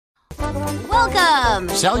Welcome!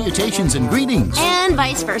 Salutations and greetings. And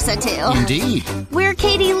vice versa, too. Indeed. We're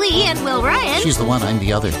Katie Lee and Will Ryan. She's the one, I'm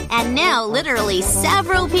the other. And now, literally,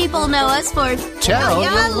 several people know us for Tell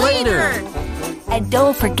Ya Later. And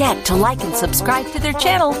don't forget to like and subscribe to their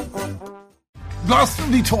channel.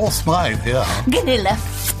 Lassen die Toast mal, ja. Ganilla.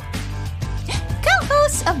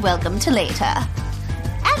 Co-hosts of Welcome to Later.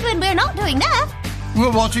 And when we're not doing that,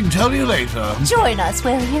 We're watching Tell You Later. Join us,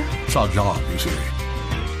 will you? It's our job, you see.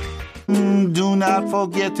 Do not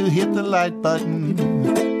forget to hit the like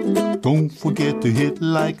button. Don't forget to hit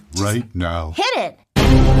like right now. hit it.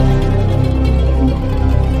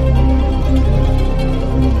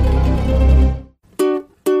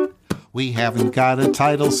 We haven't got a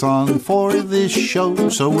title song for this show,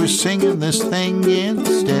 so we're singing this thing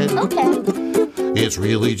instead. Okay. It's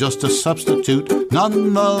really just a substitute.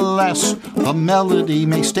 Nonetheless, the melody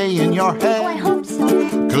may stay in your I head. hope so.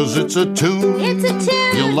 'Cause it's a tune. It's a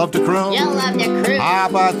tune. You'll love to croon. You'll love to cruise.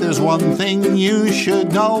 But there's one thing you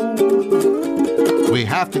should know. We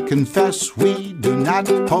have to confess we do not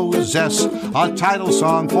possess a title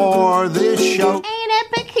song for this show. Ain't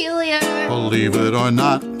it peculiar? Believe it or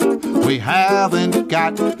not, we haven't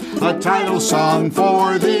got a title song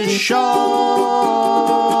for this show.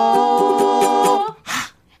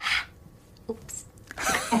 Oops.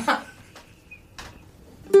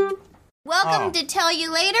 Welcome to Tell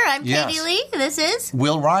You Later. I'm Yes. Katie Lee. This is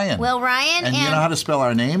Will Ryan. Will Ryan. And you know how to spell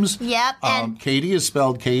our names? Yep. And Katie is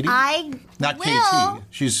spelled Katie. Not Will KT.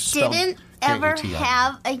 She's spelled didn't ever K-A-T-I.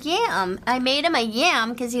 have a yam. I made him a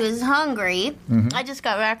yam because he was hungry. I just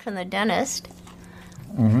got back from the dentist.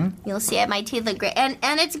 You'll see my teeth look great. And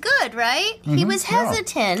it's good, right? He was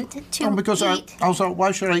hesitant to Because eat. I was like,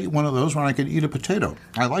 why should I eat one of those when I could eat a potato?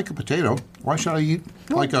 I like a potato. Why should I eat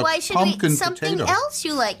like a Why should pumpkin we eat something potato? else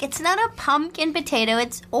you like? It's not a pumpkin potato.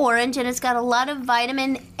 It's orange, and it's got a lot of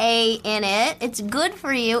vitamin A in it. It's good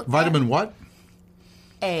for you. Vitamin what?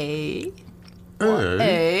 A.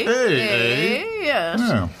 A. Yes.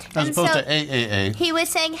 Yeah. As And opposed so- to AAA. He was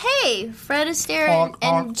saying, hey, Fred Astaire Honk,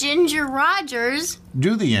 and honk. Ginger Rogers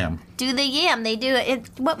Do the yam. do the yam. They do it.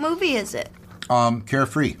 What movie is it?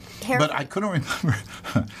 Carefree. Carefree. But I couldn't remember.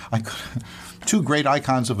 Two great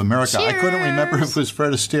icons of America. I couldn't remember if it was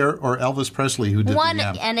Fred Astaire or Elvis Presley who did One, the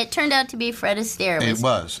yam. and it turned out to be Fred Astaire. It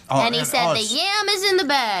was. Oh, And he said, the it's- yam is in the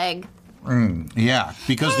bag. Yeah,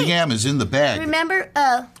 because the yam is in the bag. Remember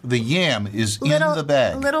The yam is Little, in the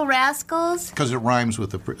bag. Little Rascals? Because it rhymes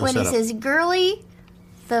with the When setup. he says, girly,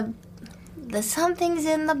 the something's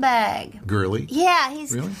in the bag. Girly. Yeah,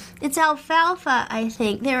 Really? It's alfalfa, I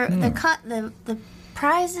think. The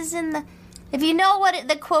prize is in the. If you know what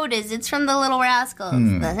the quote is, it's from the Little Rascals.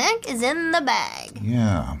 The heck is in the bag.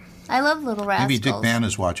 Yeah. I love Little Rascals. Maybe Dick Mann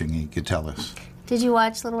is watching. He could tell us. Did you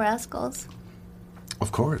watch Little Rascals?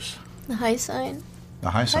 Of course. The high sign. The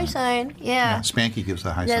high sign. High sign. Yeah, Yeah. Spanky gives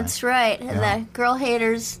the high That's sign. right. And Yeah. the girl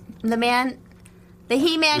haters, the He-Man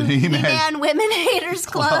He-Man. Women Haters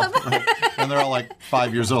Club. Right. And they're all like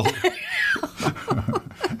 5 years old.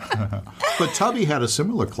 But Tubby had a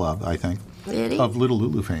similar club, I think. Did he? Of Little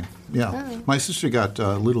Lulu fame. Yeah. Oh. My sister got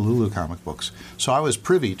Little Lulu comic books. So I was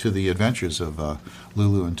privy to the adventures of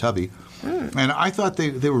Lulu and Tubby. And I thought they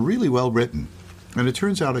were really well written. And it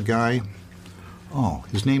turns out a guy,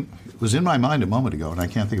 his name was in my mind a moment ago, and I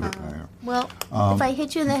can't think of it. Well, if I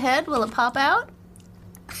hit you in the head, will it pop out?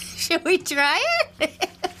 Should we try it?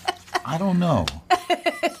 I don't know.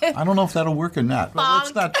 I don't know if that'll work or not. But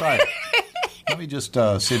let's not try it. Let me just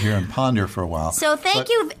sit here and ponder for a while. So thank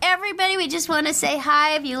you, everybody. We just want to say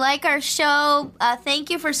hi. If you like our show, thank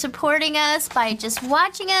you for supporting us by just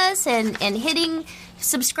watching us and hitting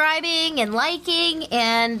subscribing and liking.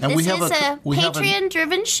 And this we have is a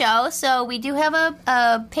Patreon-driven show, so we do have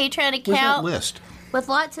a Patreon account. With that list. With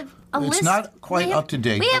lots of It's list. not quite up to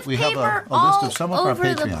date, We but we have paper a list all of some of our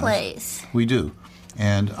over the Patreons. place. We do.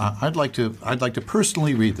 And I'd like to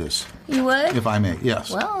personally read this, You would? if I may. Yes.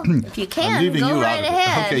 Well, if you can, I'm leaving go you out right of it.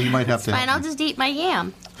 ahead. Okay, you might have It's to fine. help I'll me. just eat my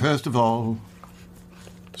yam. First of all,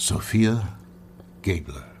 Sophia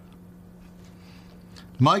Gabler,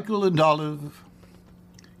 Michael and Olive,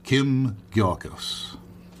 Kim Georgos,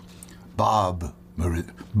 Bob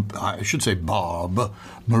Maritsky,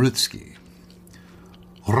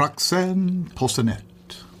 Roxanne Poussinette,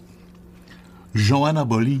 Joanna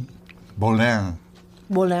Bolin,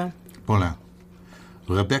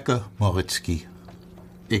 Rebecca Moritsky,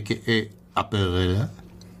 a.k.a. Apparella,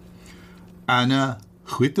 Anna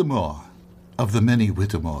Whittemore of the many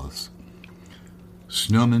Whittemores,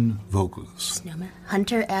 Snowman Vocals.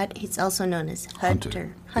 Hunter he's also known as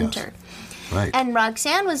Hunter. Hunter, Right. And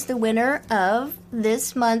Roxanne was the winner of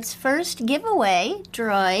this month's first giveaway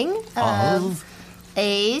drawing of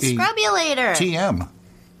a Scrubulator. TM.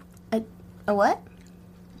 A what?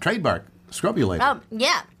 Trademark. Scrubulator. Oh,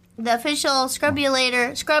 yeah. The official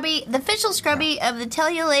Scrubulator, the official Scrubby of the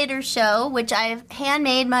Tellulator show, which I've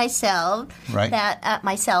handmade myself. Right.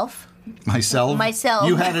 Myself. Myself?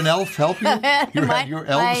 You had an elf help you? You had your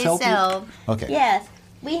elves help you? Okay. Yes.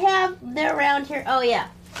 They're around here. Oh, yeah.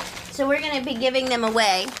 So we're going to be giving them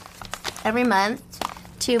away every month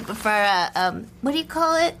for what do you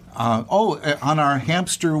call it? On our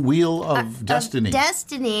hamster wheel of destiny.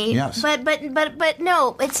 Destiny. Yes. But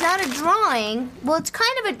no, it's not a drawing. Well, it's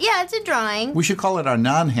kind of it's a drawing. We should call it our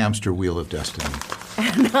non-hamster wheel of destiny.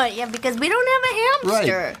 Yeah, because we don't have a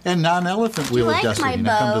hamster. Right. And non-elephant wheel of destiny.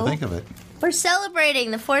 Now come to think of it. We're celebrating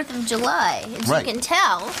the 4th of July, as you can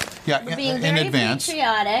tell. Yeah, we're being in very advance.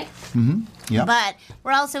 patriotic. Mm-hmm. Yeah. But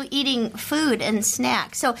we're also eating food and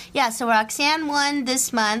snacks. So Roxanne won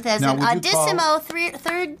this month as an Audissimo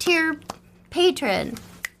third-tier patron.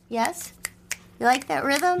 Yes? You like that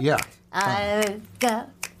rhythm? Yeah.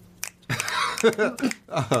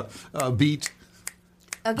 Beat.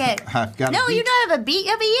 Okay. No, you don't have a beat.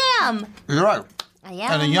 You have a yam. You're right. A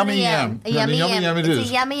yam. And a yummy yam. A yummy yam. It is.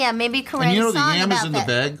 It's a yummy yam. Maybe you can write and you know a song the yam about is in the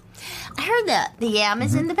bag? I heard that. The yam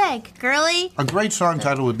is in the bag. Girly. A great song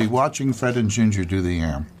title would be Watching Fred and Ginger Do the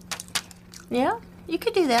Yam. Yeah, you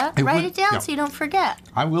could do that. Write it down so you don't forget.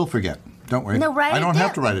 I will forget. Don't worry. No, write it down. I don't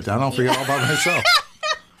have to write it down. I'll forget all about myself.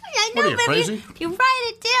 I know, what are you, crazy? If you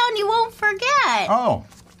write it down, you won't forget. Oh. All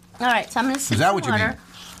right, so I'm going to sip Is that some what you water.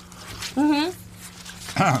 mean?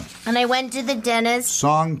 Mm-hmm. And I went to the dentist.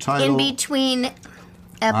 Song title. In between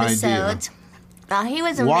episodes. He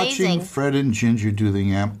was amazing. Watching Fred and Ginger Do the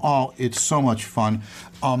Yam. Oh, it's so much fun.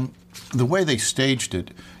 The way they staged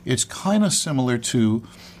it, it's kind of similar to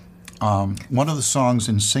one of the songs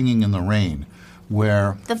in Singing in the Rain,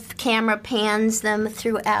 where the camera pans them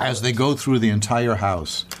throughout. As they go through the entire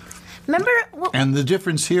house. Remember? And the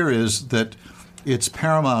difference here is that it's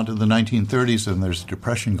Paramount in the 1930s and there's a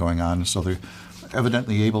depression going on, so they're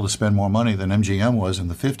evidently able to spend more money than MGM was in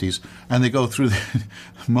the 50s, and they go through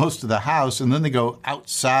most of the house, and then they go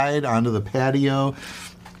outside onto the patio.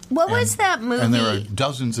 What was that movie? And there are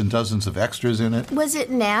dozens and dozens of extras in it. Was it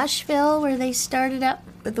Nashville where they started up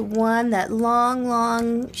with that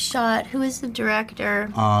long shot? Who is the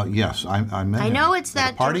director? Yes, I met I him know it's at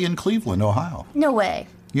that a party in Cleveland, Ohio. No way.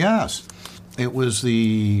 Yes. It was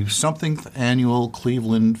the something annual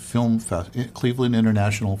Cleveland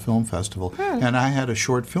International Film Festival, and I had a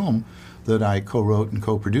short film that I co-wrote and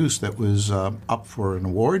co-produced that was up for an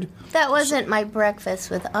award. That wasn't My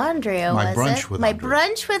Breakfast with Andrea, was it? My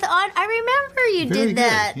Brunch with Andrea. I remember you did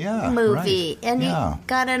that movie, and you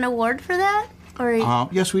got an award for that. Or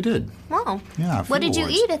yes, we did. Oh, yeah. What did you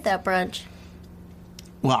eat at that brunch?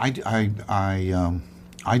 Well, I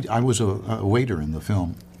was a waiter in the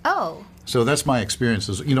film. Oh. So that's my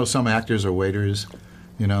experiences. You know, some actors are waiters,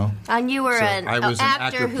 you know. And you were an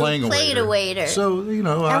actor who played a waiter. So, you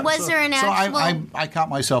know. And was there an actual... So I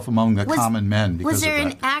count myself among the common men because was there of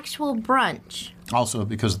that. an actual brunch? Also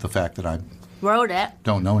because of the fact that I wrote it.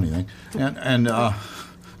 Don't know anything. And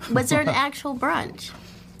was there an actual brunch?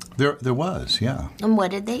 There was, yeah. And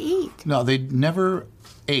what did they eat? No, they never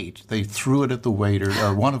ate. They threw it at the waiter,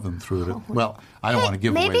 or one of them threw it at... Well, I don't want to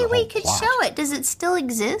give away the whole Maybe we could plot. show it. Does it still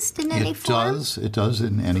exist in any form? It does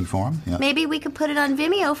in any form, yeah. Maybe we could put it on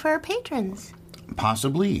Vimeo for our patrons.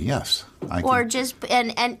 Possibly, yes. And by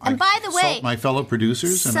the way... consult my fellow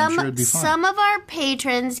producers, and I'm sure it'd be fun. Some of our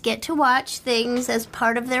patrons get to watch things as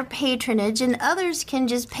part of their patronage, and others can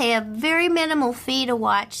just pay a very minimal fee to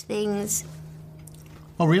watch things...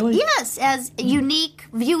 Oh, really? Yes, as unique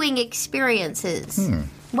viewing experiences.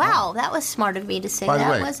 Wow, that was smart of me to say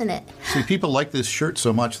that, wasn't it? See, people like this shirt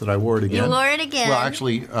so much that I wore it again. You wore it again. Well,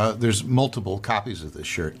 actually, there's multiple copies of this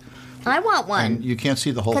shirt. I want one. And you can't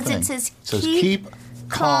see the whole thing. Because it says, keep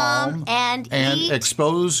calm and eat.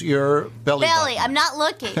 Expose your belly button. I'm not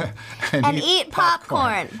looking. and eat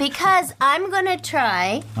popcorn. Because I'm going to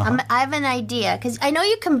try. I have an idea. Because I know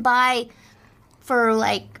you can buy for,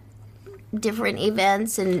 like, different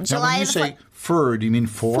events and July. Now, when you say fur, do you mean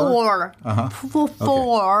four? Four.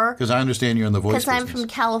 Four. Because I understand you're in the voice business. Because I'm from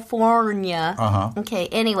California. Okay,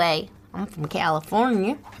 anyway, I'm from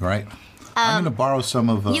California. Right. I'm going to borrow some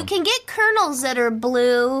of... you can get kernels that are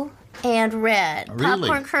blue and red. Really?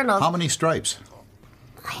 Popcorn kernels. How many stripes?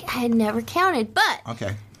 I had never counted, but...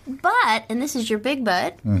 Okay. But, and this is your big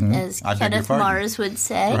but, as I beg your Kenneth pardon. Mars would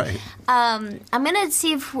say. Right. I'm going to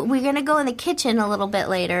see if we're going to go in the kitchen a little bit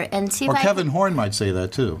later and see Or if I Kevin can, Horn might say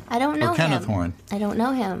that too. I don't know Or Kenneth him. Horn, I don't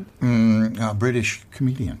know him. a British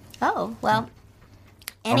comedian. Oh, well.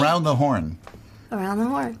 Around the Horn. Around the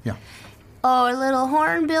horn. Yeah. Oh, a little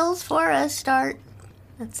hornbills for a start.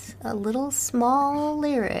 That's a little small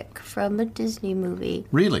lyric from a Disney movie.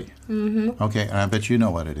 Really? Mm-hmm. Okay, I bet you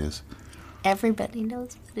know what it is. Everybody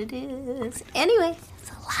knows what it is. Anyway,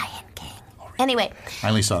 it's a Lion King. Anyway, I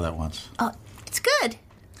only saw that once. oh, it's good.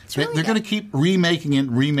 It's really They're going to keep remaking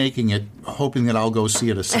it, hoping that I'll go see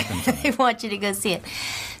it a second time. I want you to go see it.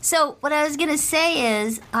 So what I was going to say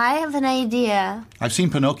is, I have an idea. I've seen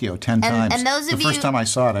Pinocchio 10 times. and those of the first you- time I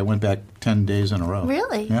saw it, I went back 10 days in a row.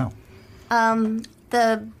 Really? Yeah.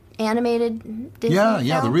 The animated Disney Yeah,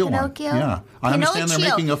 film, the real one. Pinocchio. Yeah. I understand they're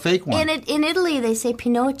Pinocchio. making a fake one. In Italy, they say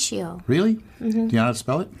Pinocchio. Really? Do you know how to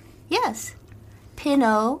spell it? Yes.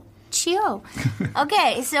 Pinocchio.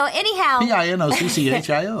 Okay, so anyhow.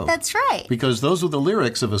 Pinocchio. That's right. Because those were the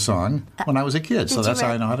lyrics of a song when I was a kid, so Did you that's how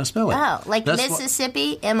I write- know how to spell it. Oh, like That's what-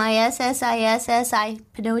 Mississippi, Mississi,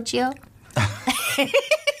 Pinocchio.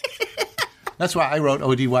 That's why I wrote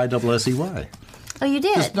O-D-Y-S-S-E-Y. Oh, you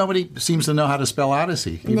did? Because nobody seems to know how to spell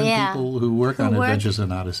Odyssey, even Yeah. people who work on Who work- Adventures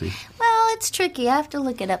in Odyssey. Well, it's tricky. I have to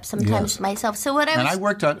look it up sometimes Yes. myself. So what I And was... I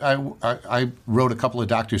worked on, I wrote a couple of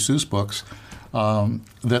Dr. Seuss books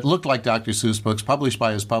that looked like Dr. Seuss books, published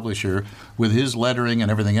by his publisher with his lettering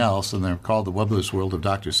and everything else, and they're called the Webber's World of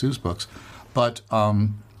Dr. Seuss books. But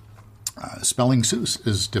spelling Seuss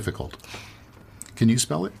is difficult. Can you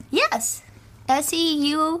spell it? Yes.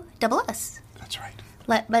 Seuss. That's right.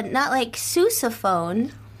 But not like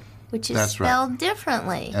sousaphone, which is That's right. spelled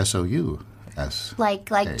differently. S-O-U-S.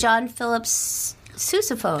 Like John Phillips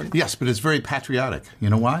sousaphone. Yes, but it's very patriotic. You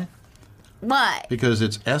know why? Why? Because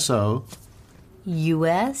it's S-O.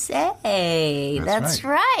 USA. That's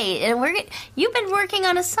right. And you've been working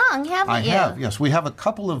on a song, haven't I you? have, yes. We have a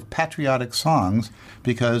couple of patriotic songs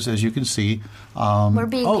because, as you can see... We're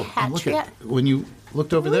being and look patriotic. when you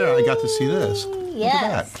looked over there, I got to see this. Look at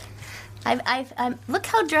Yes. that. I'm look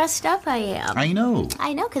how dressed up I am. I know.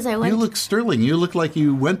 I know, because I went... You look sterling. You look like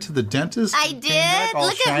you went to the dentist. I and came back did. all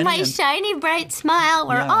Look at my and- shiny, bright smile.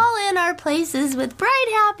 We're Yeah. all in our places with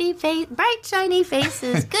bright, shiny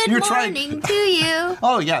faces. Good You're trying- morning to you.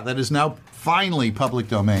 Oh, yeah, that is now finally public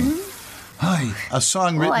domain. Hi, a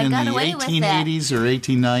song Oh, I written in got the away with 1880s or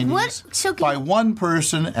 1890s What? So can by you- one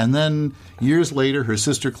person, and then years later, her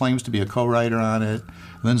sister claims to be a co-writer on it.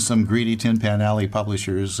 Then some greedy Tin Pan Alley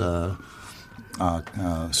publishers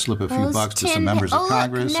slip a few Those bucks to some tin- members of look,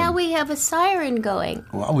 Congress. now and- we have a siren going.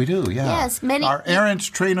 Well, we do, yeah. Yes, many- Our errant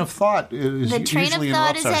train of thought is The train of usually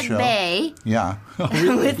thought interrupts is our at show. bay Yeah,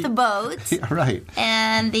 really? with the boats Yeah, right.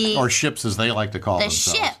 and the Or ships, as they like to call the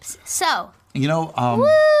themselves. ships. So, You know,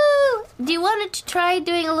 woo! Do you want to try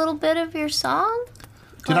doing a little bit of your song?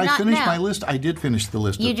 did Or I not finish now? my list? I did finish the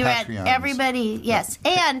list You of do it. Patreons. Everybody, yes.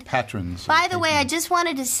 And Patrons. by the way, I just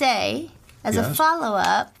wanted to say, as a Yes.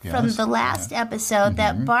 follow-up from Yes. the last episode,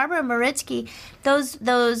 that Barbara Maritsky,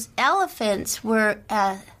 those elephants were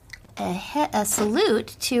a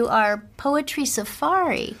salute to our poetry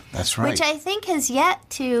safari. That's right. Which I think has yet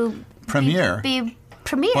to Premiere. be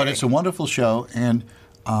premiered. But it's a wonderful show, and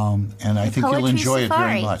I think you'll Poetry enjoy it Safari.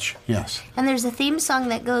 very much. Yes, And there's a theme song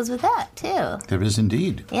that goes with that too. there is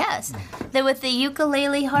indeed. Yes, with the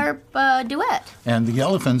ukulele harp duet. And the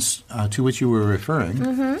elephants to which you were referring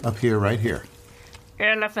Mm-hmm. appear right here.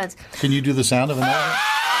 Elephants. Can you do the sound of an elephant?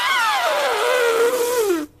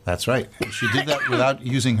 That's right. She did that without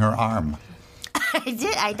using her arm. I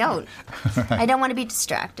did. I don't. I don't want to be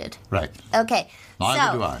distracted. Right. Okay.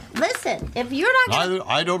 Neither so, do I. Listen, if you're not going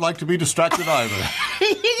I don't like to be distracted either.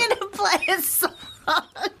 you're going to play a song.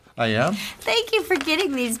 I am? Thank you for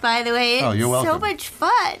getting these, by the way. It's Oh, you're so welcome. much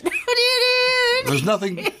fun. There's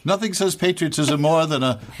nothing says patriotism more than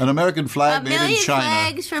an American A flag made in million China.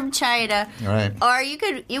 flags from China. Right.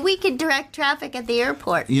 Or we could direct traffic at the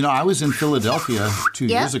airport. You know, I was in Philadelphia 2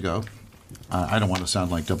 Yeah. years ago. I don't want to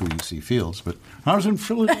sound like W.C. Fields, but I was in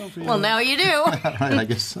Philadelphia. Well, now you do. I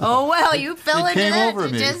guess so. Oh, well, you fell It into came that. over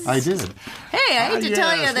You me. just- I did. Hey, I hate to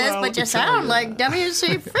tell you yes, this, well, but you to tell sound you. like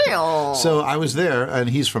W.C. Fields. So I was there, and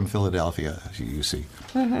he's from Philadelphia, UC.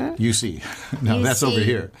 UC. No, that's UC, over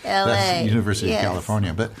here. LA. That's University Yes. of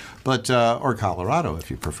California, but or Colorado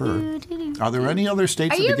if you prefer. Are there any other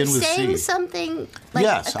states Are that you begin with saying C? something like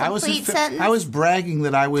Yes, a I was. complete sentence? I was bragging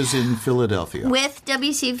that I was in Philadelphia. With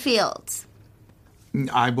W.C. Fields.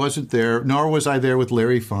 I wasn't there, nor was I there with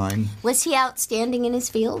Larry Fine. Was he outstanding in his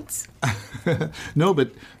fields? No,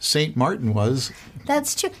 but St. Martin was.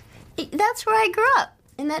 That's true. That's where I grew up,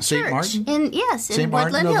 in that St. church. Martin? In St.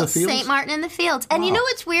 Martin Woodland of the Hills. Fields? St. Martin in the Fields. And you Wow. know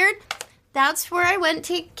what's weird? That's where I went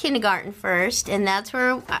to kindergarten first, and that's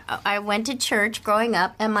where I went to church growing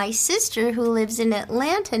up. And my sister, who lives in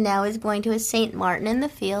Atlanta now, is going to a St. Martin in the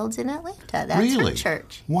Fields in Atlanta. That's Really? her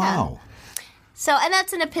church. Wow. Yeah. So, and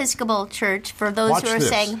that's an Episcopal church for those Watch who are this.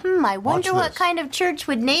 saying, I wonder Watch what this. kind of church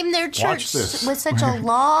would name their church this. with such a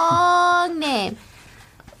long name.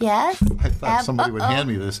 Yes? I thought somebody would hand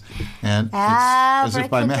me this, and it's as if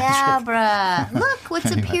by magic. Abracadabra. Look what's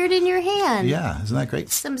appeared in your hand. Yeah, isn't that great?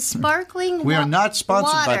 Some sparkling We are not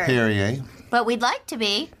sponsored by water. Perrier. But we'd like to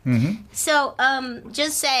be. Mm-hmm. So,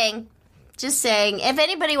 just saying, if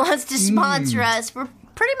anybody wants to sponsor us, we're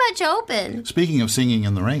pretty much open. Speaking of singing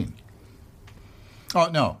in the rain. Oh,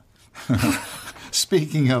 no.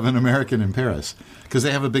 Speaking of An American in Paris, because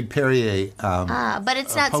they have a big Perrier. But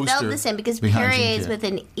it's not poster spelled the same because behind Perrier you, is yeah. with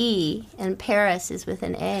an E and Paris is with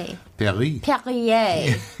an A. Perrier.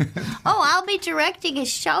 Perrier. I'll be directing a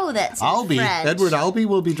show that's in Albee. French. Edward Albee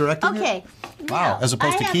will be directing Okay. it? Wow, Now, as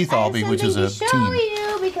opposed to Keith Albee, which is a I have something to team.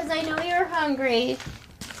 show you because I know you're hungry.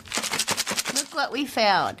 Look what we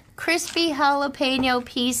found. Crispy jalapeno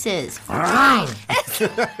pieces.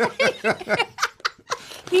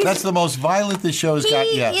 That's the most violent the show's got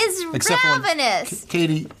He yet. is Except when ravenous.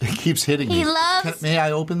 Katie keeps hitting me. He loves- May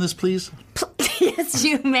I open this, please? Yes,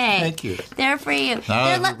 you may. Thank you. They're for you.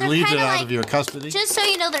 Now they're I've relieved it kinda out like, of your custody. just so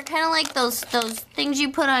you know, they're kind of like those things you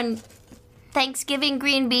put on Thanksgiving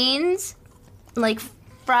green beans, like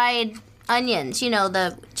fried onions. You know,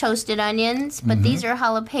 the toasted onions. But these are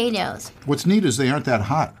jalapenos. What's neat is they aren't that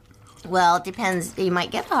hot. Well, it depends. You might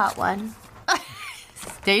get a hot one.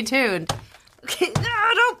 Stay tuned.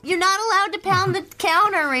 You're not allowed to pound the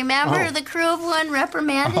counter. Remember, Oh. the crew of one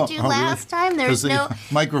reprimanded you Oh, last really? time. There's 'Cause the no.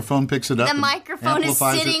 microphone picks it up. The and microphone is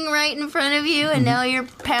amplifies sitting it. right in front of you, and now you're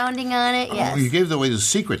pounding on it. Yes. Oh, you gave away the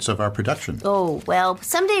secrets of our production. Oh, well,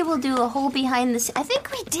 someday we'll do a whole behind the scenes. I think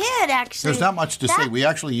we did, actually. There's not much to say. We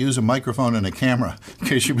actually use a microphone and a camera, in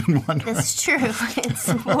case you've been wondering. That's true.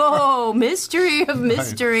 Whoa, mystery of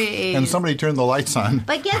mysteries. And somebody turned the lights on.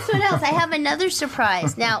 But guess what else? I have another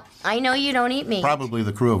surprise. Now, I know you don't eat meat. Probably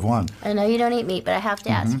the crew of one. I know you don't eat meat, but I have to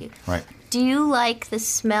ask you. Right. Do you like the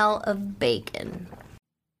smell of bacon?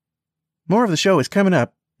 More of the show is coming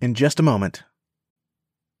up in just a moment.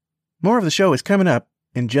 More of the show is coming up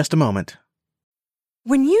in just a moment.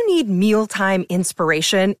 When you need mealtime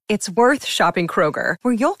inspiration, it's worth shopping Kroger,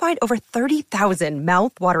 where you'll find over 30,000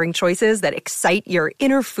 mouth-watering choices that excite your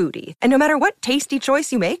inner foodie. And no matter what tasty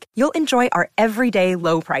choice you make, you'll enjoy our everyday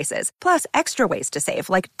low prices, plus extra ways to save,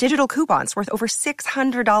 like digital coupons worth over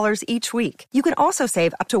 $600 each week. You can also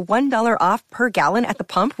save up to $1 off per gallon at the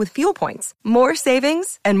pump with fuel points. More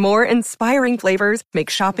savings and more inspiring flavors make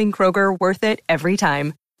shopping Kroger worth it every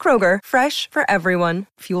time. Kroger, fresh for everyone.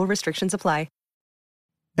 Fuel restrictions apply.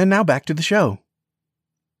 And now back to the show.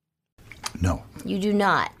 No. You do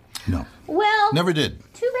not. No. Well, Never did.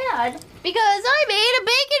 too bad, because I made a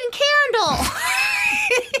bacon candle.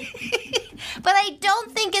 But I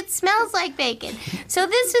don't think it smells like bacon. So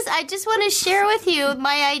I just want to share with you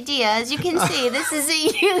my idea. As you can see, this is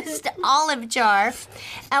a used olive jar,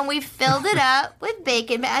 and we filled it up with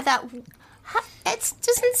bacon. But I thought, it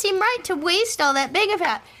doesn't seem right to waste all that bacon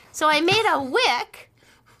fat. So I made a wick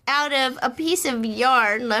out of a piece of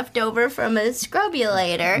yarn left over from a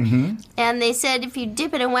scrubulator. And they said if you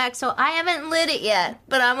dip it in wax, so I haven't lit it yet,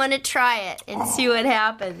 but I'm going to try it and see what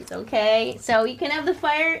happens, okay? So you can have the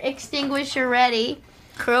fire extinguisher ready.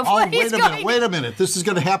 Oh, wait a minute. This is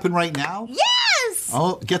going to happen right now? Yes!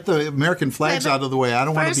 Oh, get the American flags out of the way. I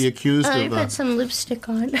don't want to be accused Let me of... put some lipstick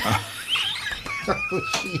on.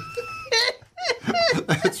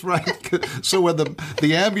 That's right. So when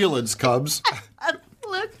the ambulance comes...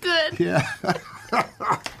 Look good. Yeah.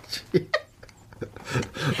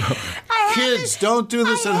 Kids, don't do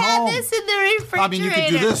this at I home. had this in the refrigerator. I mean, you can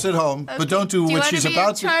do this at home, but don't do what she's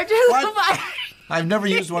about to. What? I've never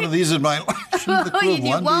used one of these in my life. The crew of You one be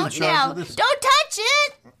in won't charge now. of this? Don't touch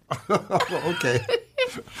it. Oh, okay.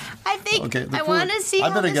 I think Okay. I want to see I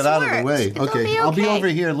how better this get out of the works. way. It'll Okay. be I'll be okay. over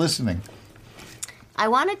here listening. I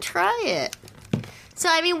want to try it. So,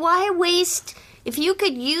 I mean, why waste? If you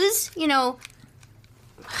could use, hey,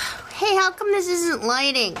 how come this isn't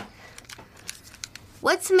lighting?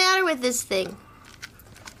 What's the matter with this thing?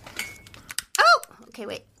 Oh! Okay,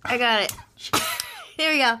 wait. I got it.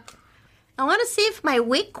 There we go. I want to see if my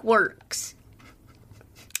wick works.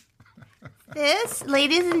 This,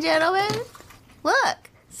 ladies and gentlemen, look.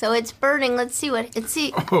 So it's burning. Let's see what it's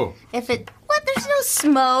see Oh. if it. What? There's no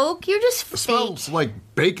smoke. You're just It fake. smells like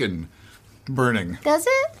bacon burning. Does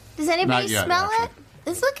it? Does anybody Not yet, smell it? actually.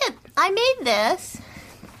 Let's look at. I made this.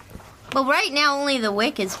 Well, right now only the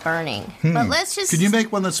wick is burning. But let's just. Can you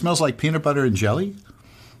make one that smells like peanut butter and jelly?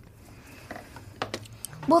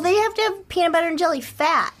 Well, they have to have peanut butter and jelly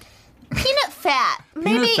fat. Peanut fat.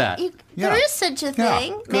 Maybe fat. there Yeah. is such a Yeah,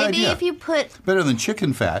 thing. good Maybe idea. if you put Better than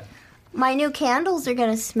chicken fat. my new candles are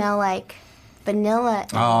going to smell like vanilla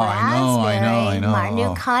and I know. raspberry. My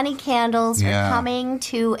new Connie candles Yeah. are coming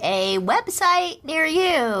to a website near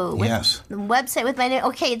you. Yes. The website with my new.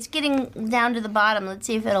 Okay, it's getting down to the bottom. Let's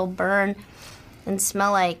see if it'll burn and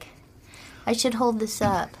smell like. I should hold this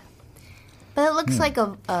up. But it looks like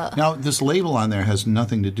a. Now, this label on there has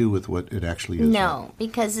nothing to do with what it actually is. No,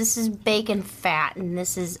 because this is bacon fat and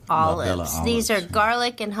this is Bella olives. These are olives.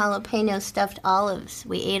 garlic and jalapeno stuffed olives.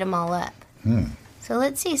 We ate them all up. So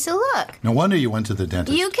let's see. So look. No wonder you went to the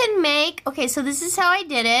dentist. You can make, okay, so this is how I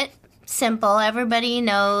did it. Simple. Everybody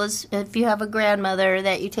knows if you have a grandmother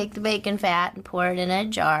that you take the bacon fat and pour it in a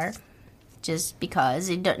jar just because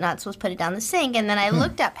you're not supposed to put it down the sink. And then I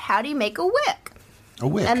looked up, how do you make a wick? A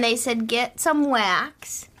wick. And they said get some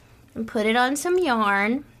wax and put it on some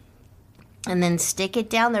yarn and then stick it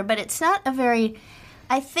down there. But it's not a very...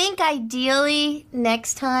 I think ideally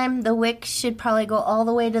next time the wick should probably go all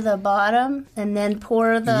the way to the bottom and then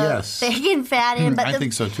pour the Yes. bacon fat in. But I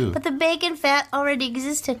think so, too. But the bacon fat already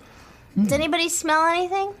existed. Does anybody smell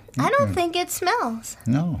anything? I don't think it smells.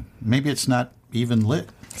 No. Maybe it's not even lit.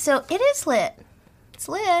 So it is lit. It's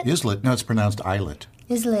lit. Is lit. No, it's pronounced eyelet.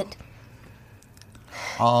 Is lit.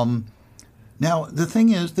 Now, the thing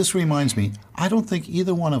is, this reminds me, I don't think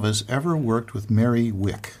either one of us ever worked with Mary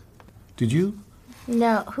Wick. Did you?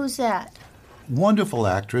 No, who's that? Wonderful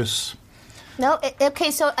actress. No,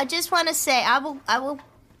 okay, so I just want to say I will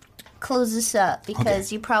close this up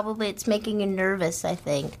because it's making you nervous, I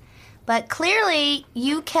think. But clearly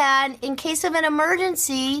you can, in case of an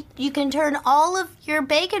emergency, you can turn all of your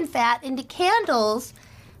bacon fat into candles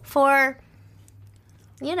for,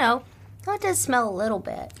 it does smell a little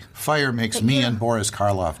bit. Fire makes But me you- and Boris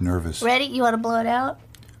Karloff nervous. Ready? You want to blow it out?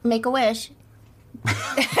 Make a wish.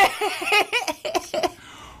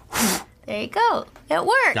 There you go. It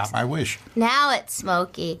works. Got my wish. Now it's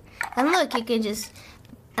smoky. And look, you can just...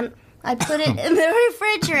 I put it in the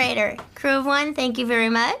refrigerator. Crew of one, thank you very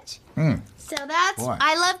much. So that's... Boy.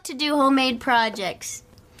 I love to do homemade projects.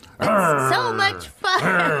 It's so much fun.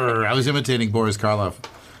 I was imitating Boris Karloff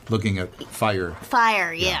looking at fire.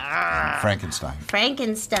 Fire, yeah. Frankenstein.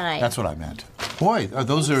 Frankenstein. That's what I meant. Boy,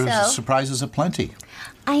 those are so. surprises aplenty.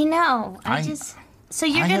 I know. I- So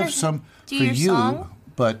you're I going have some do for your you, song?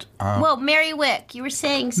 but Well, Mary Wick. You were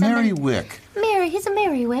saying something. Mary Wick. Mary, he's a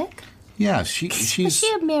Mary Wick. Yeah, Is she's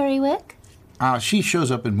she a Mary Wick? she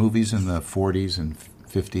shows up in movies in the 40s and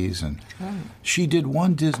 50s, and she did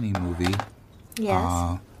one Disney movie.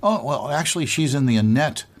 Yes. Actually, she's in the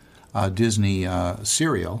Annette Disney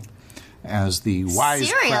serial as the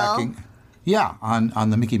wisecracking. Yeah, on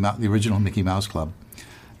the the original Mickey Mouse Club,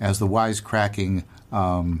 as the wisecracking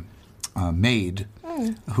maid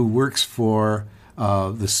who works for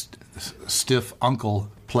the stiff uncle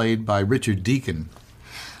played by Richard Deacon.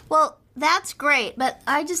 Well, that's great, but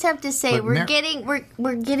I just have to say But we're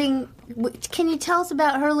getting. Can you tell us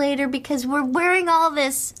about her later? Because we're wearing all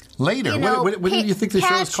this. Later, what do you think the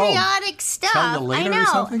show is called? Patriotic stuff. Tell You Later I know. or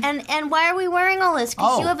something? And why are we wearing all this?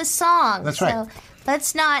 Because Oh, you have a song. that's right. So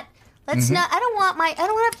let's not. Let's not. I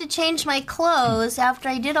don't have to change my clothes after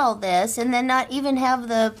I did all this, and then not even have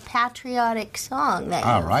the patriotic song that.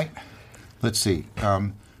 All you right. Let's see.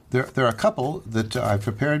 There are a couple that I've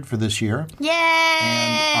prepared for this year.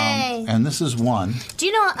 Yay! And this is one. Do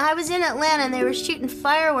you know, I was in Atlanta and they were shooting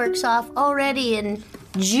fireworks off already in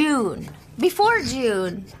June. Before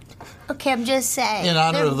June. Okay, I'm just saying. In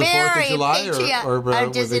honor They're of the 4th of very July, or were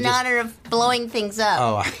just they in just- honor of blowing things up.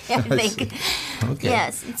 Oh, I think. Okay.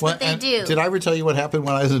 Yes, it's what they and do. Did I ever tell you what happened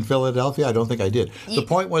when I was in Philadelphia? I don't think I did. The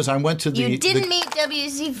point was I went to You didn't meet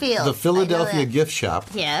W.C. Fields. the I Philadelphia know that. gift shop.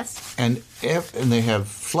 Yes. And they have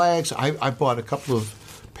flags. I bought a couple of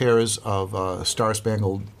pairs of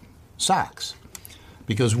Star-Spangled socks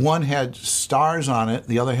because one had stars on it,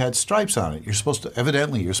 the other had stripes on it. You're supposed to wear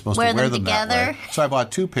them together. that way. So I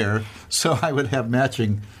bought two pair so I would have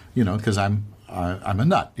matching. Because I'm a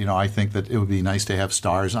nut. I think that it would be nice to have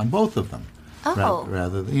stars on both of them. Oh.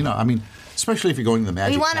 Rather than, especially if you're going to the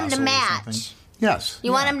Magic You want them to Castle or match. something. Yes.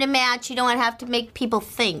 You want them to match. You don't have to make people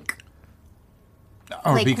think.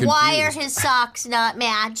 Or Like, be why are confused. his socks not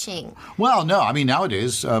matching? Well, no. I mean,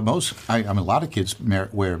 nowadays, a lot of kids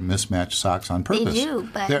wear mismatched socks on purpose. do,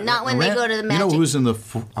 but not when they go to the You know magic- who's in the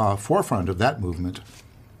forefront of that movement?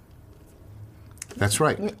 That's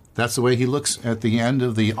right. That's the way he looks at the end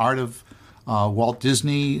of The Art of Walt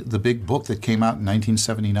Disney, the big book that came out in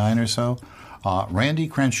 1979 or so. Randy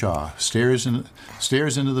Crenshaw stares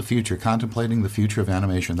into the future, contemplating the future of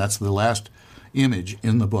animation. That's the last image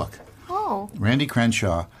in the book. Oh. Randy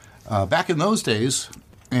Crenshaw, back in those days,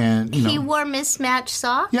 and He wore mismatched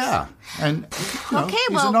socks? yeah, and Okay,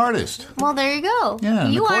 he's well- an artist. Well, there you go. Yeah,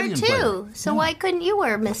 an you are accordion too. player. So Yeah. why couldn't you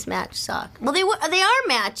wear mismatched socks? Well, they are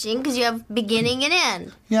matching because you have beginning and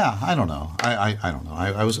end. Yeah, I don't know. I don't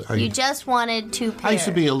know. You just wanted two pairs. I used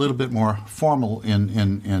to be a little bit more formal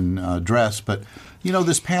in dress, but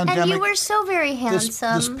this pandemic. And you were so very this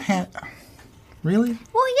handsome. Really?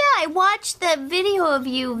 Well, yeah, I watched that video of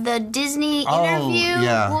you, the Disney Oh, interview.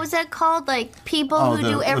 yeah. What was that called? Like people who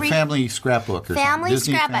do the every family scrapbook or family something.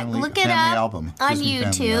 Disney scrapbook. Family, Look it family up album. on Disney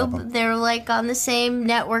Family YouTube. album. They're like on the same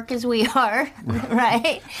network as we are,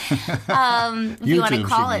 right? If you want to YouTube,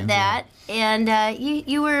 call she it means, that. And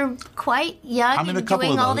you were quite young I'm in a and couple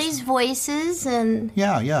doing of all those. these voices and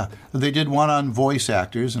Yeah. They did one on voice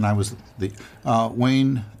actors, and I was the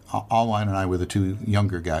Wayne Allwine and I were the two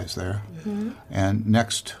younger guys there. Mm-hmm. And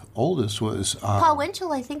next oldest was Paul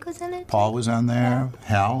Winchell, I think, was in it. Paul was on there.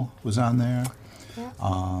 Hal was on there.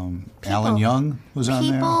 Alan Young was on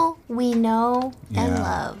there. People we know and Yeah.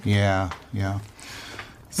 love. Yeah.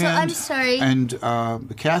 So I'm sorry. And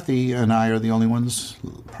Kathy and I are the only ones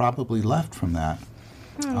probably left from that.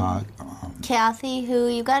 Kathy, who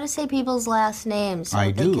you got to say people's last names so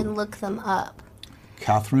I they do. can look them up.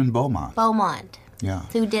 Catherine Beaumont. Beaumont, Yeah.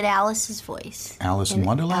 who did Alice's voice. Alice in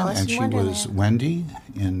Wonderland, Alice and in she was Wonderland. Wendy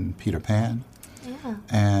in Peter Pan. Yeah.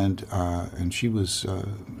 And she was,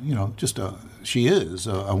 she is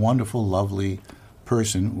a wonderful, lovely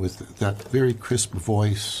person with that very crisp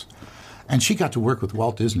voice. And she got to work with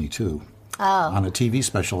Walt Disney, too, on a TV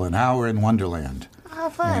special, An Hour in Wonderland. Oh,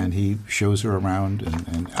 fun. And he shows her around.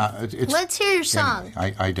 And it's, Let's hear your song.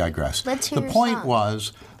 I digress. Let's hear the your point song.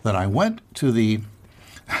 was that I went to the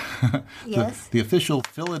Yes. the official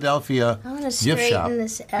Philadelphia I want to gift shop. straighten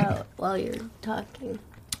this out while you're talking.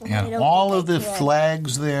 I And don't all think of the I can.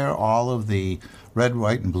 flags there, all of the red,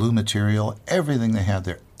 white, and blue material, everything they had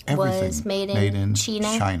there, everything Was made in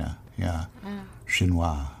China? China, yeah,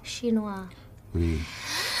 Chinois. Chinois. Oui.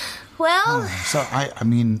 Well, So I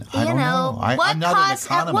mean, I you don't know, know. what I'm not cost,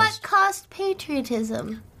 an at economist. what cost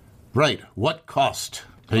patriotism? Right? What cost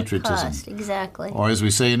patriotism? What cost, exactly. Or as we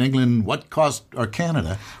say in England, what cost? Or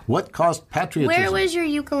Canada, what cost patriotism? Where was your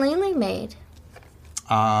ukulele made?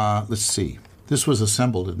 Let's see. This was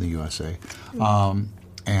assembled in the USA,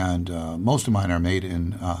 and most of mine are made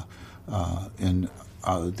in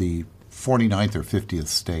the 49th or 50th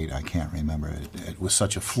state. I can't remember. It was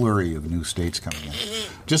such a flurry of new states coming in,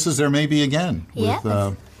 just as there may be again with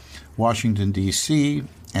Yes. Washington D.C.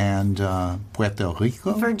 and Puerto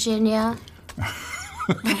Rico. Virginia.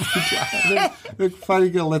 They're finally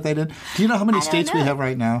going to let that in. Do you know how many don't states we know. have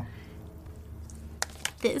right now?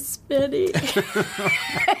 This many.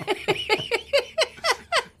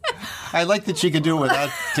 I like that she could do it without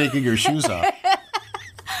taking her shoes off.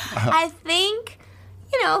 I think,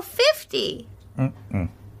 50.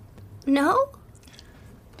 No?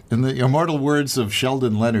 In the immortal words of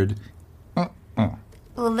Sheldon Leonard,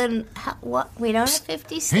 Well, then, what? We don't have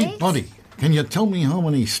 50 states? hey, buddy, can you tell me how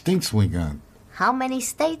many states we got? How many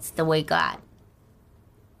states do we got?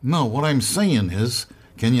 No, what I'm saying is,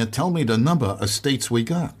 can you tell me the number of states we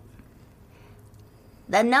got?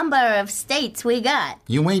 The number of states we got.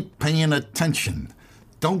 You ain't paying attention.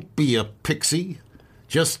 Don't be a pixie.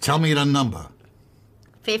 Just tell me the number.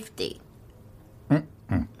 50.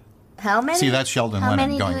 How many? See, that's Sheldon How Leonard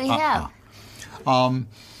many going, do we have? I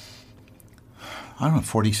don't know,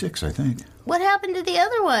 46, I think. What happened to the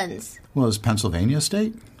other ones? Well, is Pennsylvania a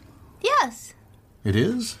state? Yes. It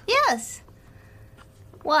is? Yes.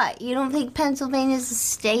 What? You don't think Pennsylvania's a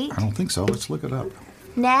state? I don't think so. Let's look it up.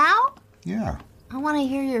 Now? Yeah. I want to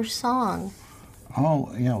hear your song.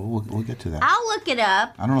 Oh, yeah, we'll get to that. I'll look it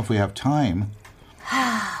up. I don't know if we have time.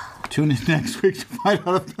 Tune in next week to find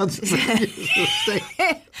out if Pennsylvania is a state.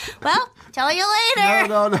 Well, tell you later.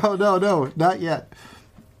 No, not yet.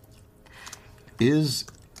 Is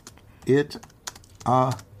it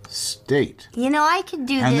a state? I could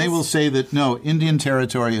do And this. they will say that, no, Indian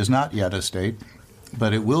Territory is not yet a state,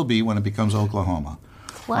 but it will be when it becomes Oklahoma.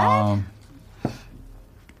 What?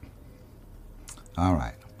 All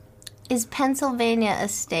right. Is Pennsylvania a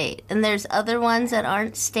state? And there's other ones that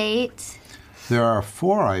aren't states? There are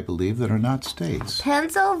 4, I believe, that are not states.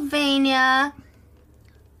 Pennsylvania.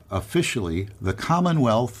 Officially, the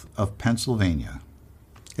Commonwealth of Pennsylvania.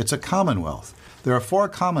 It's a commonwealth. There are 4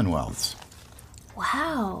 commonwealths.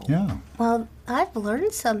 Wow. Yeah. Well, I've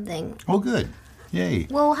learned something. Oh, good. Yay.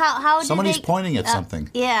 Well, how did Somebody's they, pointing at something.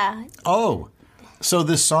 Yeah. Oh, so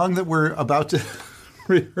this song that we're about to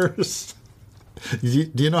rehearse, do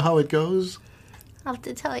you know how it goes? I'll have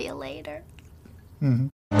to tell you later. Mm-hmm.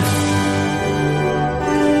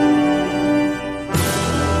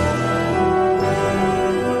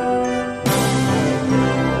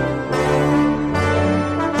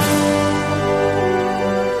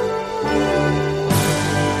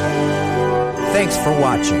 Thanks for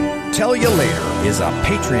watching. Tell You Later is a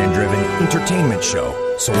Patreon-driven entertainment show.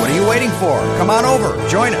 So what are you waiting for? Come on over.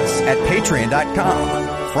 Join us at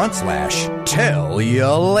patreon.com/Tell You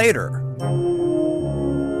Later.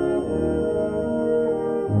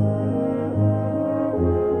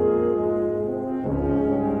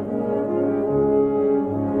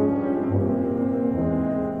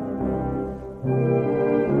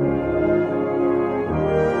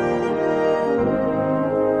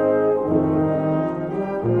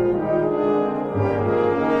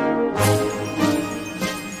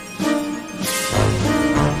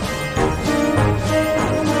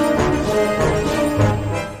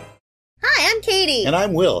 And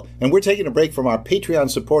I'm Will, and we're taking a break from our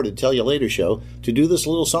Patreon-supported Tell You Later show to do this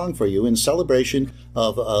little song for you in celebration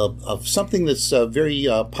of something that's very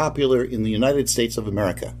popular in the United States of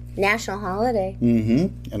America. National holiday.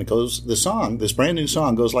 Mm-hmm. And it goes, this brand new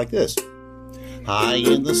song goes like this. High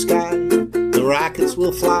in the sky, the rockets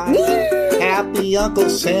will fly. Happy Uncle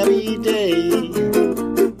Sammy Day.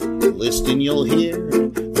 Listen, you'll hear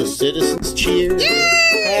the citizens cheer. Yay!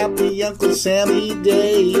 Happy Uncle Sammy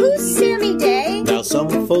Day. Who's Sammy Day? Now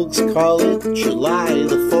some folks call it July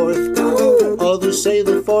the 4th. Ooh. Others say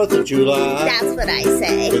the 4th of July. That's what I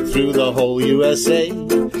say. But through the whole USA,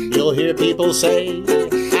 you'll hear people say,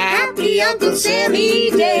 Happy Uncle Sammy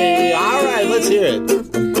Day. All right, let's hear it.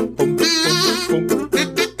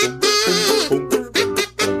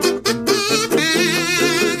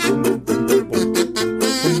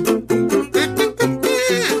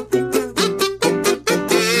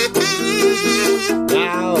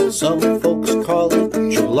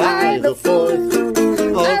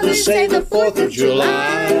 Say the 4th of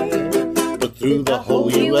July, but through the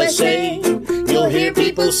whole USA, you'll hear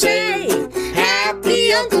people say,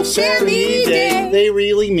 Happy Uncle Sammy Day. They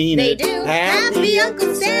really mean They it. do. Happy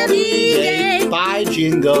Uncle Sammy Day. By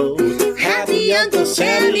Jingo. Happy Uncle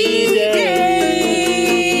Sammy